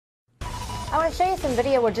I want to show you some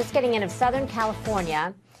video we're just getting in of Southern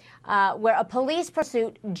California, where a police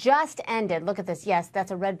pursuit just ended. Look at this. Yes,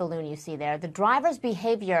 that's a red balloon you see there. The driver's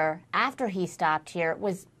behavior after he stopped here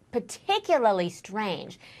was particularly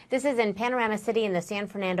strange. This is in Panorama City in the San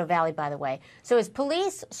Fernando Valley, by the way. So as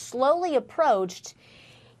police slowly approached,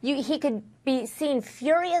 he could be seen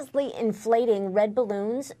furiously inflating red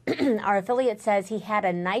balloons. Our affiliate says he had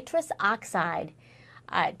a nitrous oxide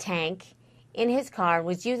tank in his car,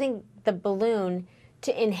 was using the balloon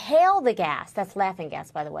to inhale the gas. That's laughing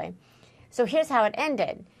gas, by the way. So here's how it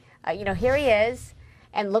ended. Here he is,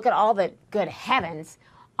 and look at all the, good heavens,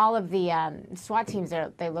 all of the SWAT teams,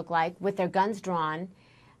 they look like, with their guns drawn.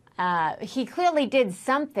 He clearly did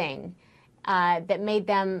something that made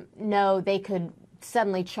them know they could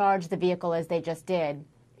suddenly charge the vehicle as they just did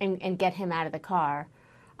and get him out of the car.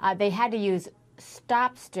 They had to use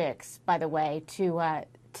stop sticks, by the way, to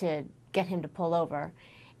get him to pull over.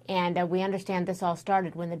 And we understand this all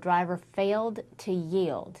started when the driver failed to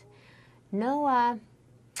yield. No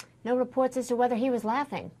reports as to whether he was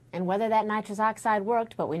laughing and whether that nitrous oxide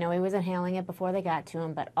worked, but we know he was inhaling it before they got to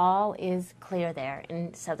him. But all is clear there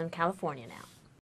in Southern California now.